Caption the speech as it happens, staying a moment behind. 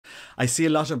I see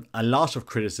a lot of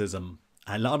criticism.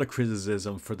 A lot of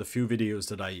criticism for the few videos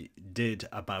that I did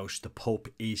about the Pope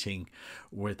eating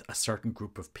with a certain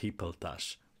group of people,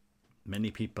 that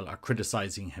many people are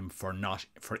criticizing him for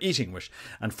eating with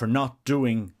and for not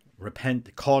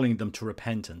calling them to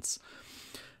repentance.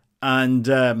 And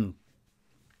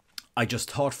I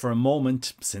just thought for a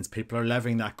moment, since people are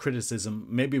levying that criticism,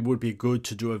 maybe it would be good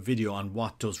to do a video on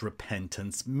what does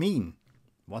repentance mean.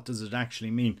 What does it actually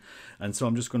mean? And so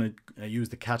I'm just going to use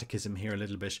the catechism here a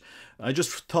little bit. I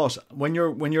just thought when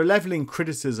you're leveling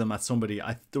criticism at somebody,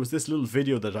 there was this little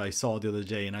video that I saw the other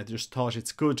day, and I just thought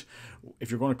it's good if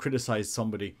you're going to criticize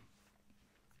somebody.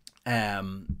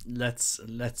 Let's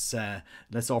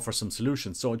offer some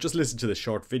solutions. So just listen to the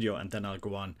short video, and then I'll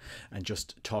go on and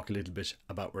just talk a little bit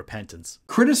about repentance.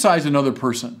 Criticize another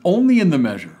person only in the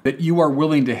measure that you are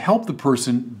willing to help the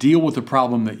person deal with the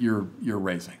problem that you're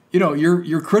raising. You know,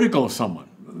 you're critical of someone,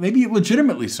 maybe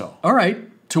legitimately so. All right,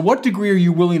 to what degree are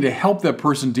you willing to help that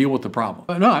person deal with the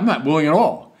problem? No, I'm not willing at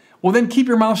all. Well, then keep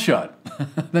your mouth shut.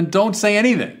 Then don't say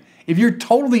anything. If you're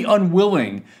totally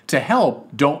unwilling to help,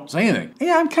 don't say anything.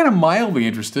 Yeah, I'm kind of mildly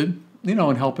interested, in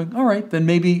helping. All right, then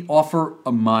maybe offer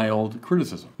a mild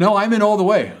criticism. No, I'm in all the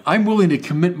way. I'm willing to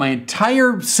commit my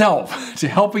entire self to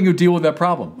helping you deal with that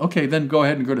problem. Okay, then go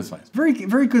ahead and criticize. Very,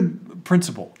 very good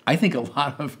principle. I think a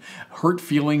lot of hurt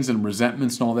feelings and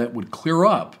resentments and all that would clear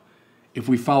up if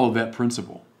we follow that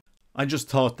principle. I just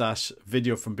thought that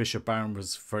video from Bishop Barron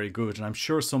was very good, and I'm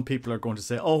sure some people are going to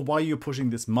say, oh, why are you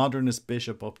putting this modernist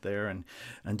bishop up there, and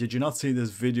did you not see this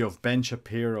video of Ben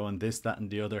Shapiro and this, that and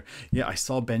the other? Yeah, I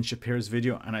saw Ben Shapiro's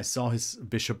video, and I saw his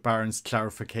Bishop Barron's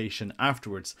clarification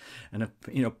afterwards. And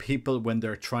people, when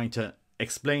they're trying to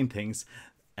explain things,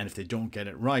 and if they don't get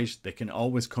it right, they can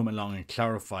always come along and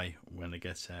clarify when they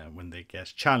get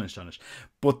challenged on it.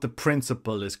 But the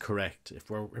principle is correct. If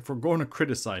we're going to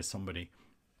criticize somebody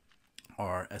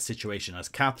or a situation as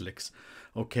Catholics,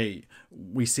 okay,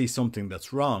 we see something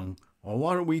that's wrong, or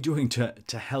what are we doing to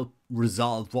help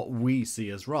resolve what we see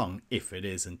as wrong, if it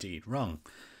is indeed wrong?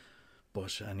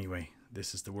 But anyway,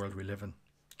 this is the world we live in.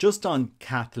 Just on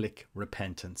Catholic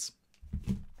repentance,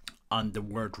 on the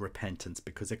word repentance,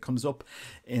 because it comes up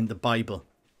in the Bible.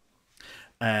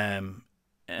 In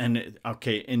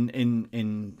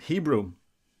Hebrew,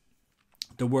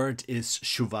 the word is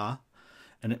shuvah,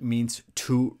 and it means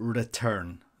to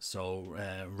return. So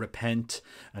repent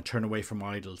and turn away from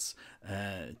idols.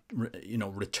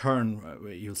 Return.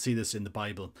 You'll see this in the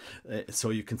Bible.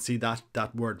 So you can see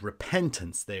that word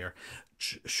repentance there,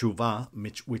 shuvah,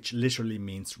 which literally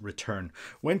means return.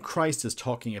 When Christ is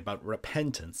talking about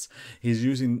repentance, he's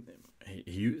using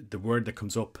the word that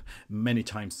comes up many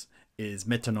times is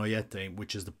metanoiete,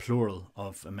 which is the plural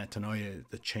of metanoia,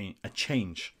 a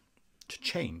change, to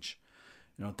change.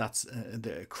 That's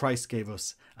Christ gave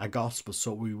us a gospel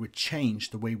so we would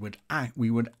change the way we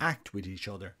would act with each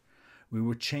other. We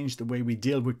would change the way we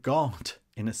deal with God.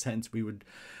 In a sense, we would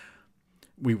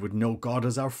know God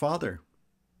as our Father.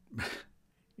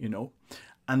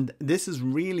 And this is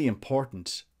really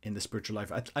important in the spiritual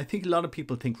life. I think a lot of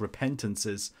people think repentance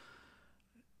is,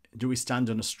 do we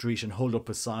stand on a street and hold up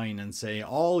a sign and say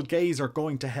all gays are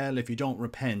going to hell if you don't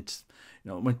repent?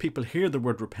 When people hear the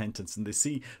word repentance and they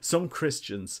see some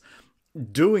Christians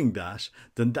doing that,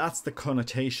 then that's the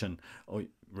connotation. Oh,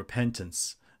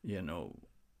 repentance, you're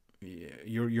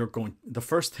going, the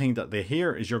first thing that they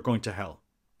hear is you're going to hell.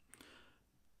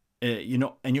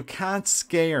 And you can't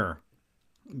scare,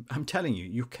 I'm telling you,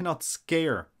 you cannot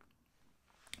scare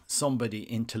somebody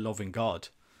into loving God,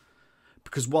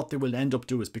 because what they will end up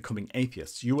doing is becoming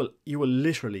atheists. You will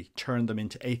literally turn them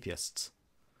into atheists.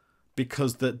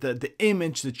 Because the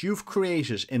image that you've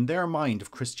created in their mind of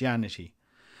Christianity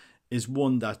is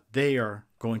one that they are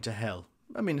going to hell.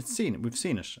 I mean, we've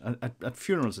seen it at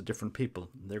funerals of different people.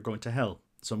 They're going to hell,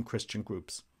 some Christian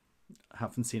groups. I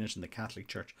haven't seen it in the Catholic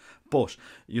Church. But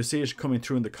you see it coming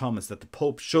through in the comments that the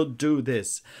Pope should do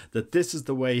this, that this is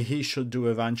the way he should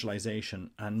do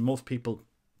evangelization. And most people,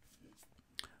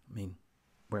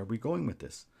 where are we going with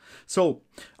this? So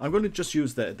I'm going to just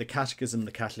use the Catechism of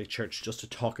the Catholic Church just to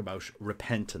talk about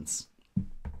repentance,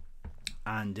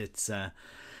 and it's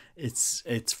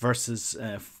verses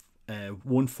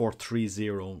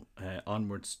 1430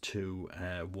 onwards to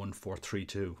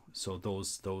 1432. So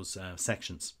those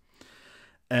sections.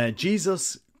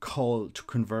 Jesus' call to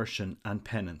conversion and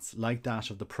penance, like that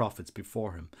of the prophets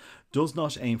before him, does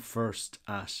not aim first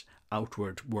at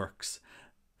outward works,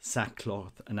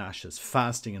 sackcloth and ashes,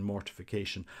 fasting and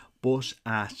mortification, but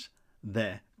at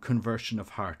the conversion of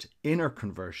heart, inner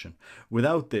conversion.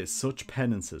 Without this, such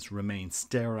penances remain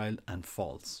sterile and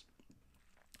false.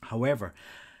 However,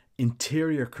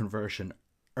 Interior conversion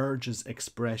urges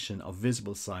expression of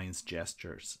visible signs,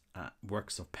 gestures,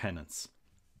 works of penance.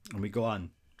 And we go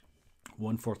on,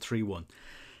 1431.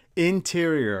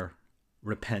 Interior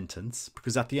repentance,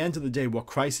 because at the end of the day, what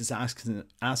Christ is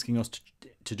asking us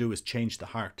to do is change the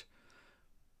heart.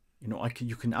 You know,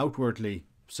 you can outwardly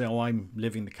say, oh, I'm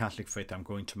living the Catholic faith, I'm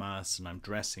going to Mass and I'm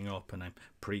dressing up and I'm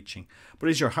preaching. But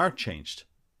is your heart changed?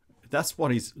 That's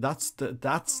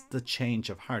the change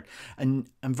of heart. And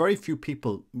very few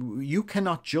people, you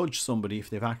cannot judge somebody if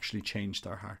they've actually changed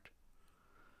their heart.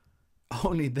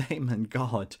 Only them and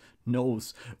God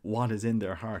knows what is in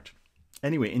their heart.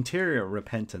 Anyway, interior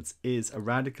repentance is a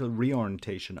radical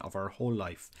reorientation of our whole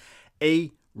life,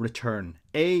 a return,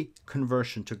 a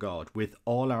conversion to God with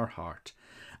all our heart,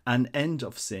 an end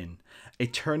of sin, a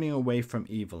turning away from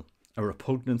evil, a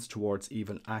repugnance towards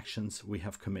evil actions we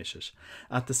have committed.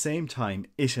 At the same time,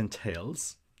 it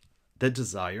entails the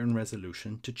desire and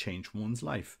resolution to change one's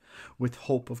life with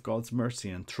hope of God's mercy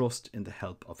and trust in the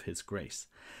help of his grace.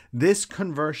 This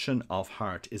conversion of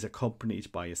heart is accompanied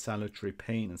by a salutary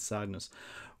pain and sadness,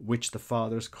 which the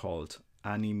fathers called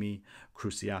animi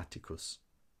cruciatus,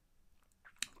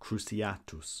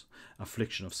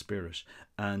 affliction of spirit,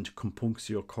 and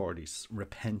compunctio cordis,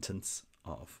 repentance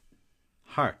of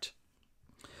heart.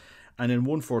 And in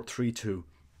 1432,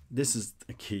 this is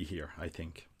a key here, I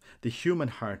think. The human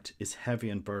heart is heavy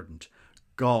and burdened.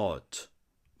 God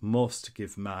must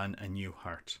give man a new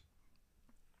heart.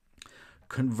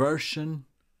 Conversion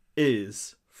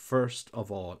is, first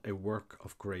of all, a work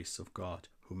of grace of God,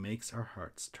 who makes our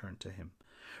hearts turn to him.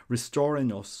 Restore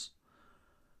us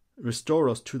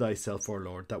to thyself, O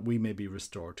Lord, that we may be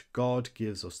restored. God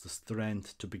gives us the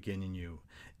strength to begin anew.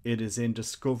 It is in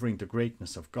discovering the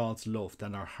greatness of God's love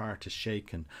that our heart is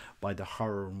shaken by the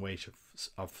horror and weight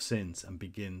of sins and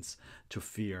begins to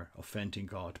fear offending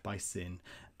God by sin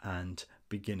and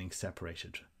being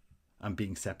separated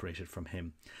from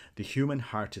him. The human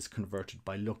heart is converted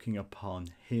by looking upon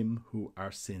him who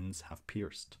our sins have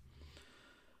pierced.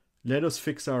 Let us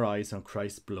fix our eyes on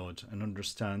Christ's blood and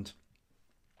understand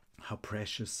how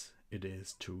precious it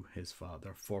is to his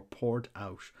Father, for poured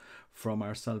out from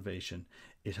our salvation,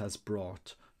 it has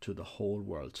brought to the whole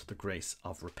world the grace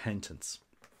of repentance.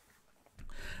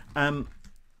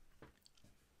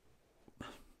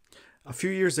 A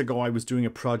few years ago, I was doing a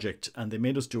project and they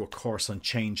made us do a course on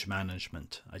change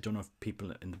management. I don't know if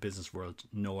people in the business world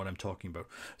know what I'm talking about.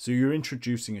 So you're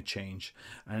introducing a change,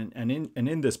 and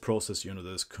in this process, you know,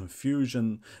 there's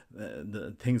confusion,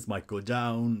 the things might go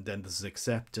down, then there's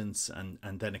acceptance,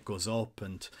 and then it goes up,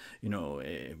 and, you know,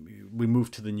 we move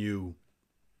to the new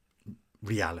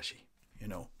reality. You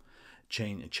know,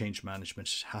 change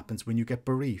management happens when you get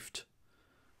bereaved.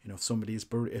 You know, if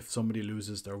somebody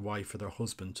loses their wife or their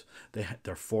husband,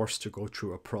 they're forced to go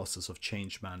through a process of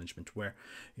change management where,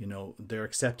 you know, they're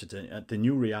accepted at the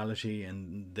new reality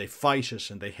and they fight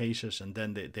it and they hate it and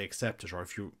then they accept it. Or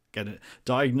if you get a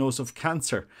diagnosis of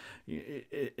cancer,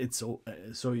 the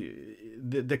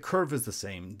curve is the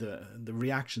same, the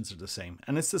reactions are the same,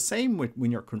 and it's the same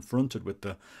when you're confronted with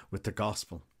the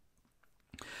gospel.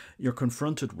 You're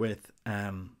confronted with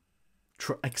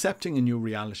accepting a new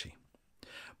reality.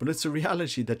 But it's a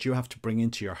reality that you have to bring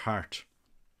into your heart.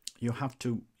 You have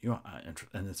to,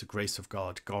 and it's a grace of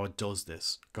God. God does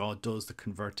this. God does the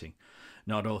converting,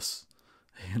 not us.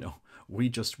 You know, we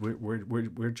just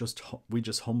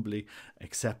humbly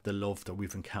accept the love that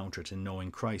we've encountered in knowing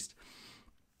Christ.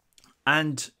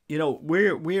 And you know,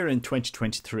 we're in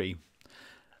 2023.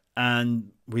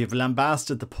 And we have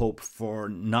lambasted the Pope for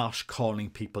not calling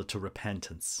people to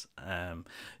repentance, you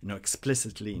know,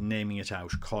 explicitly naming it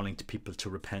out, calling to people to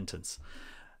repentance.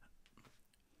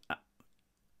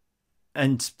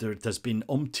 And there's been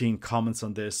umpteen comments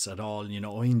on this at all, you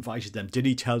know, he invited them. Did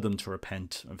he tell them to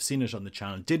repent? I've seen it on the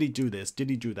channel. Did he do this? Did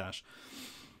he do that?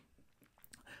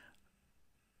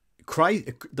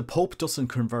 The Pope doesn't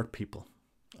convert people.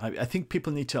 I think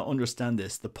people need to understand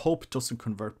this. The Pope doesn't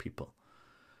convert people.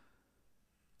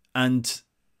 And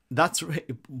that's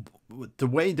the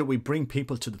way that we bring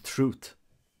people to the truth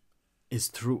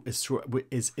is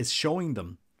showing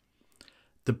them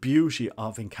the beauty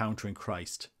of encountering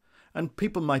Christ. And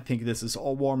people might think this is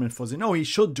all warm and fuzzy. No, he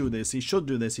should do this. He should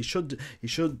do this. He should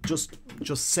just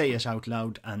say it out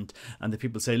loud. And the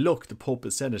people say, look, the Pope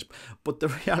has said it. But the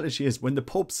reality is, when the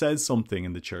Pope says something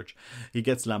in the church, he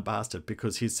gets lambasted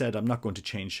because he said, I'm not going to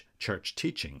change church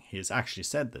teaching. He has actually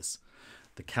said this.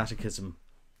 The Catechism,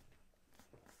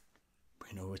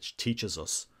 you know, which teaches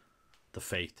us the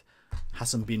faith,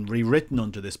 hasn't been rewritten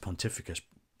under this pontificate.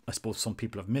 I suppose some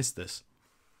people have missed this.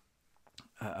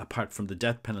 apart from the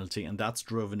death penalty, and that's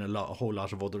driven a whole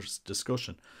lot of other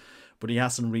discussion. But he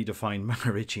hasn't redefined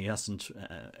marriage. He hasn't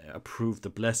approved the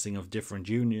blessing of different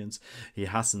unions. He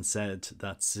hasn't said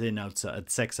that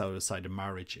sex outside of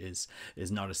marriage is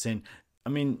not a sin. I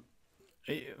mean,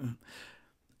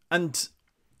 and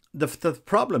the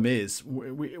problem is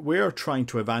we're trying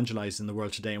to evangelize in the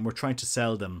world today, and we're trying to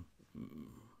sell them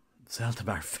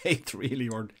our faith, really,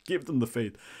 or give them the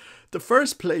faith. The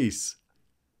first place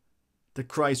that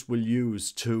Christ will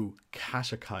use to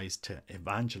catechize, to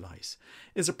evangelize,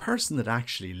 is a person that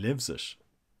actually lives it.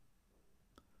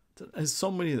 As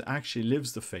somebody that actually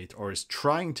lives the faith, or is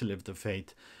trying to live the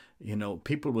faith, you know,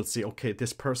 people will say, okay,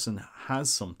 this person has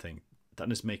something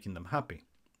that is making them happy.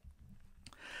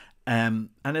 And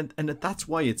that's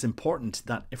why it's important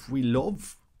that if we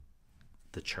love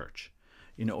the church,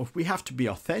 you know, if we have to be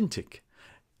authentic.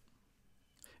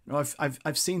 You know,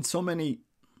 I've seen so many,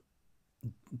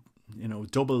 you know,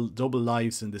 double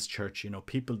lives in this church. You know,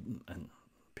 people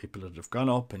that have gone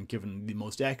up and given the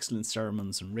most excellent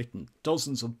sermons and written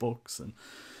dozens of books, and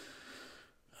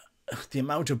the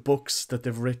amount of books that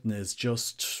they've written is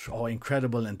just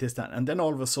incredible, and this, that, and then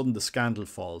all of a sudden the scandal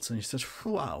falls, and you said,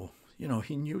 wow, you know,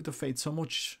 he knew the faith so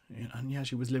much, and yet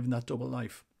he was living that double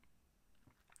life.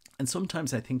 And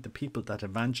sometimes I think the people that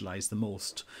evangelize the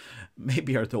most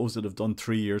maybe are those that have done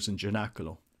 3 years in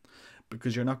Giannaculo,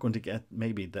 because you're not going to get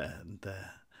maybe the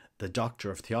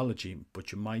doctor of theology,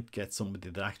 but you might get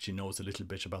somebody that actually knows a little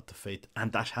bit about the faith,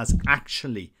 and that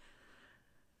actually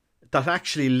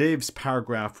lives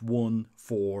paragraph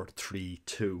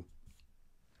 1432.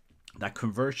 That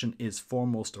conversion is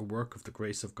foremost a work of the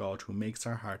grace of God, who makes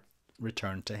our heart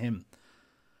return to him.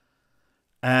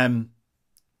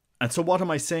 And so what am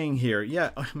I saying here?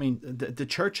 Yeah, I mean, the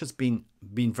church has been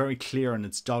very clear in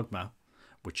its dogma,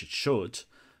 which it should,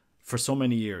 for so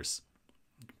many years.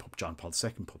 Pope John Paul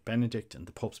II, Pope Benedict, and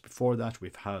the popes before that.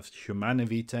 We've had Humanae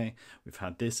Vitae, we've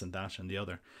had this and that and the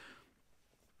other.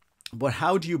 But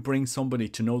how do you bring somebody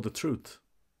to know the truth?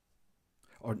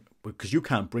 Or because you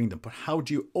can't bring them, but how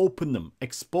do you open them,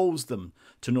 expose them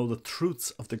to know the truths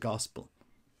of the gospel?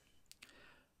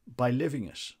 By living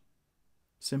it.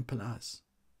 Simple as.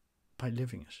 By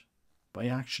living it. By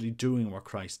actually doing what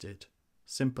Christ did.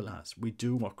 Simple as. We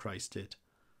do what Christ did.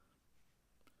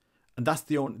 And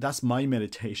that's my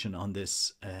meditation on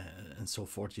this, and so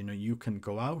forth. You know, you can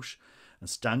go out and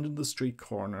stand in the street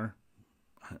corner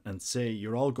and say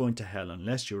you're all going to hell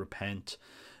unless you repent.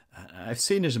 I've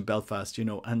seen it in Belfast, you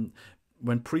know, and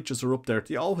when preachers are up there,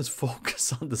 they always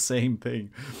focus on the same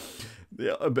thing.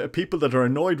 People that are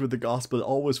annoyed with the gospel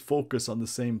always focus on the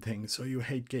same thing. So you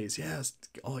hate gays, yes.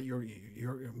 Oh,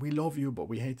 we love you, but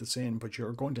we hate the sin. But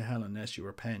you're going to hell unless you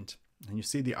repent. And you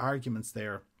see the arguments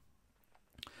there.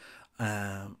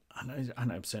 And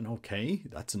I'm saying, okay,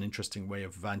 that's an interesting way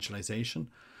of evangelization.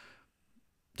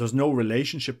 There's no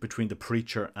relationship between the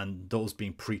preacher and those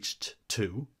being preached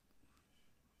to.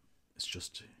 It's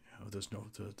just, you know, there's no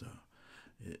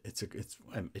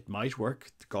it might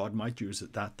work. God might use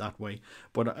it that way,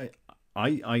 but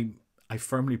I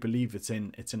firmly believe it's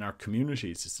in our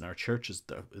communities, it's in our churches.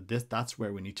 That's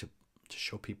where we need to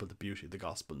show people the beauty of the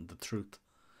gospel and the truth,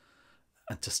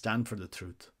 and to stand for the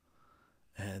truth.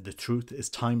 The truth is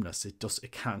timeless.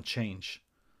 It can't change.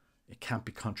 It can't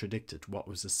be contradicted. What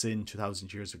was a sin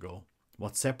 2,000 years ago,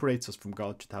 what separates us from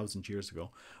God 2,000 years ago,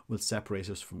 will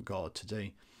separate us from God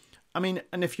today. I mean,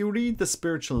 and if you read the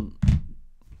spiritual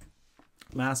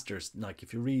masters, like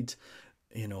if you read,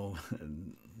 you know,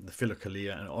 the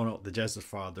Philokalia and the Jesuit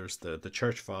fathers, the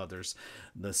church fathers,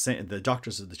 the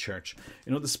doctors of the church,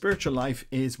 you know, the spiritual life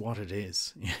is what it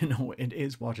is. You know, it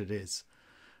is what it is.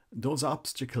 Those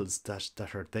obstacles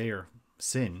that are there,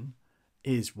 sin,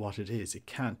 is what it is. It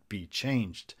can't be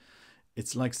changed.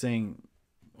 It's like saying,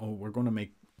 oh, we're going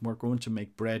to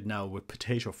make bread now with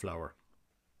potato flour.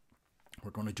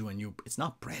 We're going to do it's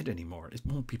not bread anymore. It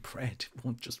won't be bread. It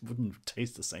wouldn't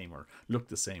taste the same or look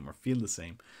the same or feel the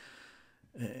same.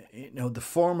 You know, the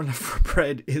formula for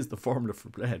bread is the formula for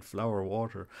bread: flour,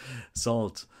 water,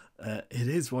 salt. It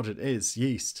is what it is.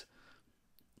 Yeast.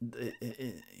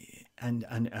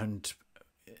 And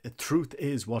truth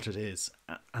is what it is,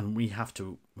 and we have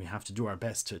to do our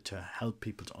best to help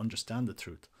people to understand the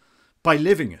truth by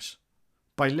living it,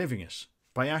 by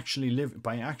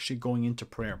actually going into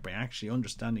prayer, by actually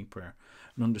understanding prayer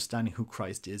and understanding who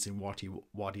Christ is and what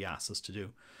he asks us to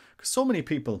do. Because so many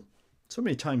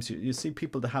times you see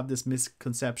people that have this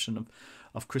misconception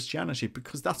of Christianity,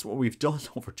 because that's what we've done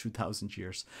over 2,000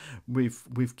 years.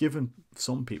 We've given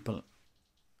some people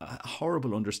a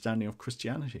horrible understanding of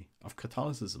Christianity, of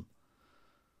Catholicism.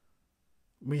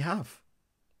 We have.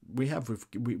 we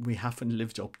haven't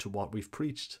lived up to what we've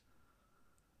preached.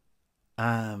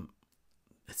 It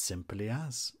simply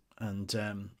has. And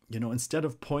you know, instead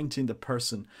of pointing the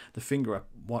finger at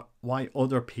why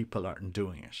other people aren't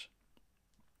doing it,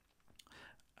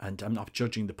 and I'm not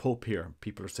judging the Pope here.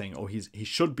 People are saying, oh, he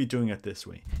should be doing it this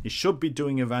way. He should be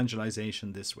doing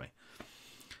evangelization this way.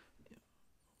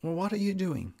 Well, what are you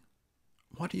doing?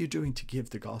 What are you doing to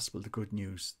give the gospel, the good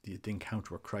news, the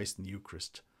encounter with Christ in the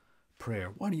Eucharist,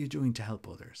 prayer? What are you doing to help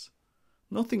others?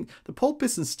 Nothing. The Pope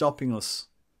isn't stopping us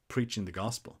preaching the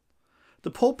gospel.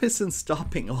 The Pope isn't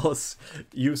stopping us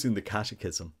using the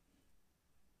catechism.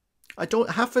 I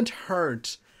haven't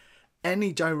heard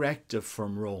any directive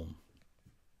from Rome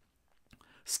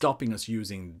stopping us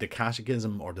using the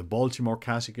catechism or the Baltimore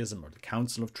catechism or the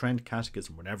Council of Trent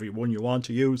catechism, whatever one you want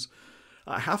to use.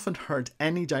 I haven't heard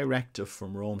any directive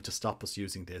from Rome to stop us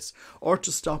using this, or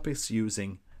to stop us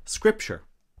using scripture,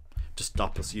 to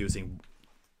stop us using,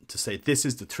 to say this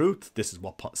is the truth, this is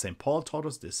what St. Paul taught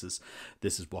us, this is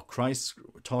what Christ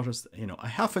taught us. You know, I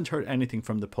haven't heard anything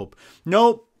from the Pope.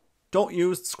 No, don't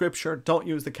use scripture, don't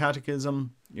use the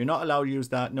catechism, you're not allowed to use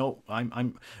that. No,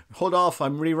 I'm hold off,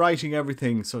 I'm rewriting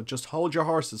everything, so just hold your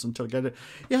horses until I get it.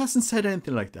 He hasn't said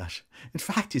anything like that. In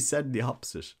fact, he said the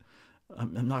opposite.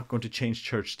 I'm not going to change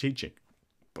church teaching,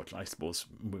 but I suppose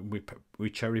we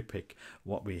cherry pick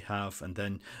what we have, and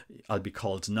then I'll be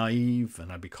called naive and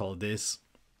I'll be called this.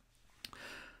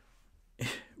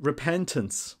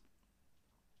 Repentance.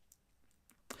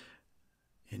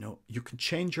 You know, you can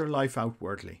change your life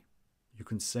outwardly. You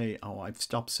can say, oh, I've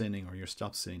stopped sinning, or you're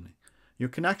stopped sinning. You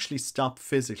can actually stop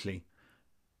physically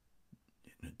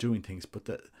doing things, but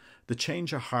the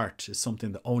change of heart is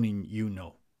something that only you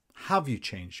know. Have you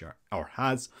changed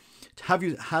have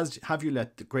you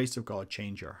let the grace of God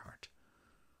change your heart?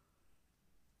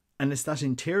 And it's that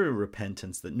interior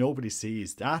repentance that nobody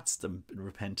sees. That's the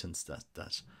repentance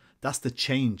that's the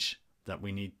change that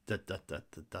we need, that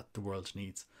the world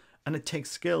needs. And it takes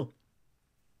skill.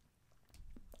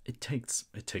 It takes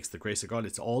the grace of God.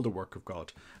 It's all the work of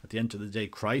God. At the end of the day,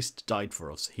 Christ died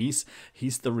for us. He's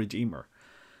the Redeemer.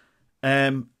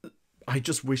 I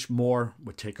just wish more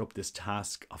would take up this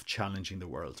task of challenging the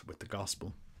world with the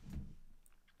gospel.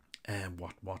 And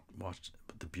what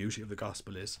the beauty of the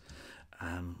gospel is.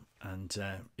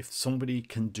 If somebody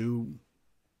can do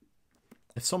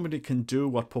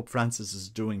what Pope Francis is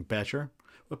doing better,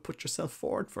 well, put yourself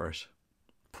forward for it.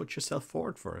 Put yourself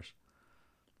forward for it.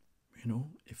 You know,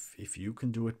 if you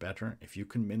can do it better, if you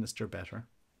can minister better,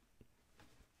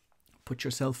 put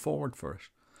yourself forward for it.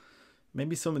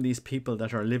 Maybe some of these people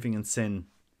that are living in sin,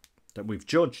 that we've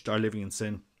judged are living in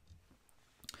sin,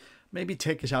 maybe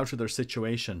take it out of their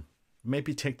situation.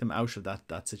 Maybe take them out of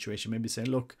that situation. Maybe say,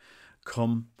 look,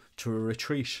 come to a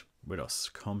retreat with us.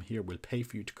 Come here. We'll pay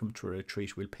for you to come to a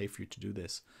retreat. We'll pay for you to do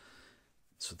this.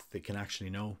 So that they can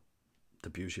actually know the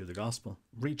beauty of the gospel.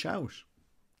 Reach out.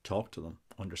 Talk to them.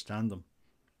 Understand them.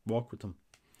 Walk with them.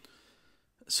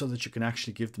 So that you can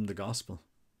actually give them the gospel.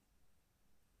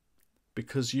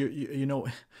 Because you know,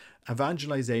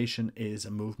 evangelization is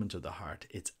a movement of the heart.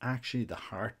 It's actually the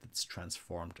heart that's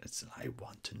transformed. It's, I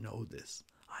want to know this.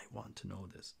 I want to know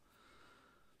this.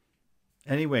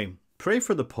 Anyway, pray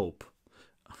for the Pope.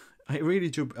 I really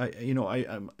do.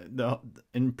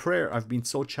 In prayer, I've been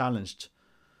so challenged.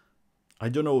 I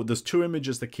don't know. There's two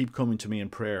images that keep coming to me in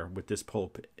prayer with this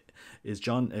Pope. Is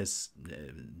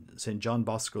St. John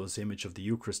Bosco's image of the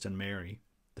Eucharist and Mary,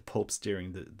 the Pope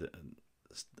steering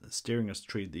steering us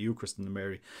through the Eucharist and the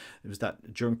Mary. It was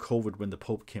that during COVID when the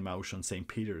Pope came out on St.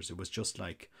 Peter's, it was just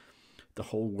like the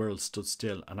whole world stood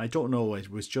still. And I don't know, it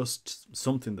was just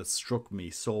something that struck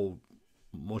me so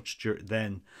much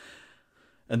then.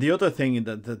 And the other thing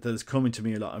that is coming to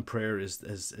me a lot in prayer is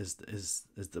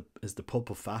the Pope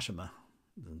of Fatima.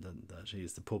 That he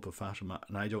is the Pope of Fatima,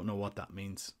 and I don't know what that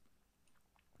means.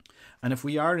 And if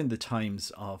we are in these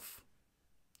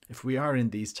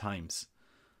times,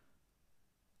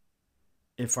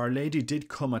 if Our Lady did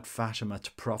come at Fatima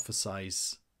to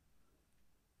prophesize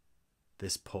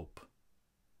this Pope,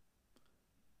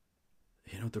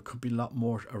 you know, there could be a lot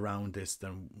more around this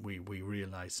than we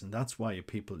realize. And that's why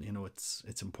people, you know,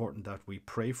 it's important that we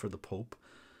pray for the Pope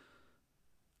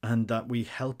and that we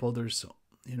help others,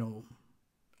 you know,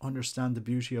 understand the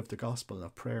beauty of the gospel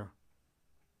of prayer.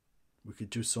 We could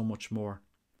do so much more.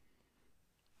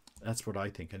 That's what I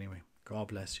think anyway. God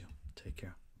bless you. Take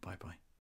care. Bye-bye.